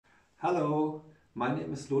Hello, my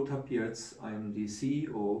name is Lothar Pirc. I'm the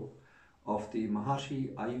CEO of the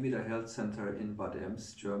Maharishi Ayurveda Health Center in Bad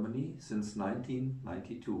Ems, Germany since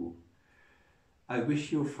 1992. I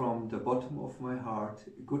wish you from the bottom of my heart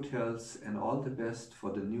good health and all the best for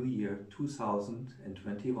the new year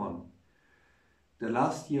 2021. The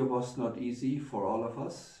last year was not easy for all of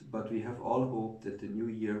us, but we have all hope that the new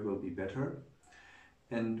year will be better.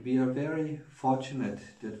 And we are very fortunate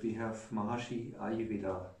that we have Maharishi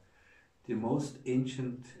Ayurveda, the most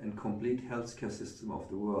ancient and complete healthcare system of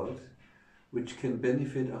the world, which can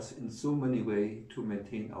benefit us in so many ways to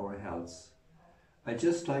maintain our health. I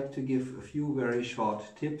just like to give a few very short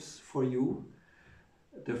tips for you.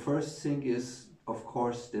 The first thing is, of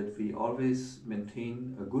course, that we always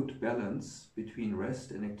maintain a good balance between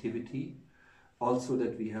rest and activity. Also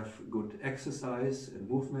that we have good exercise and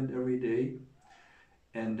movement every day.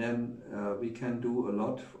 And then we can do a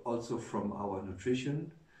lot also from our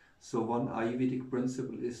nutrition. So one Ayurvedic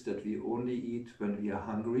principle is that we only eat when we are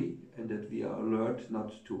hungry and that we are alert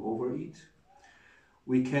not to overeat.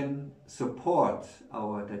 We can support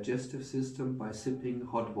our digestive system by sipping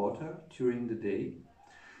hot water during the day.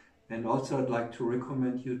 And also I'd like to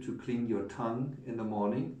recommend you to clean your tongue in the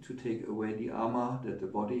morning to take away the ama that the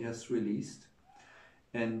body has released.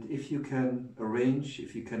 And if you can arrange,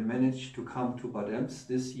 if you can manage to come to Bad Ems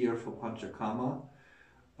this year for Panchakarma,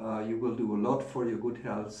 you will do a lot for your good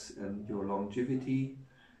health and your longevity.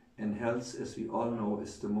 And health, as we all know,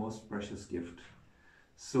 is the most precious gift.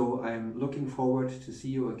 So I'm looking forward to see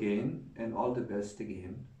you again and all the best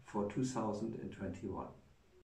again for 2021.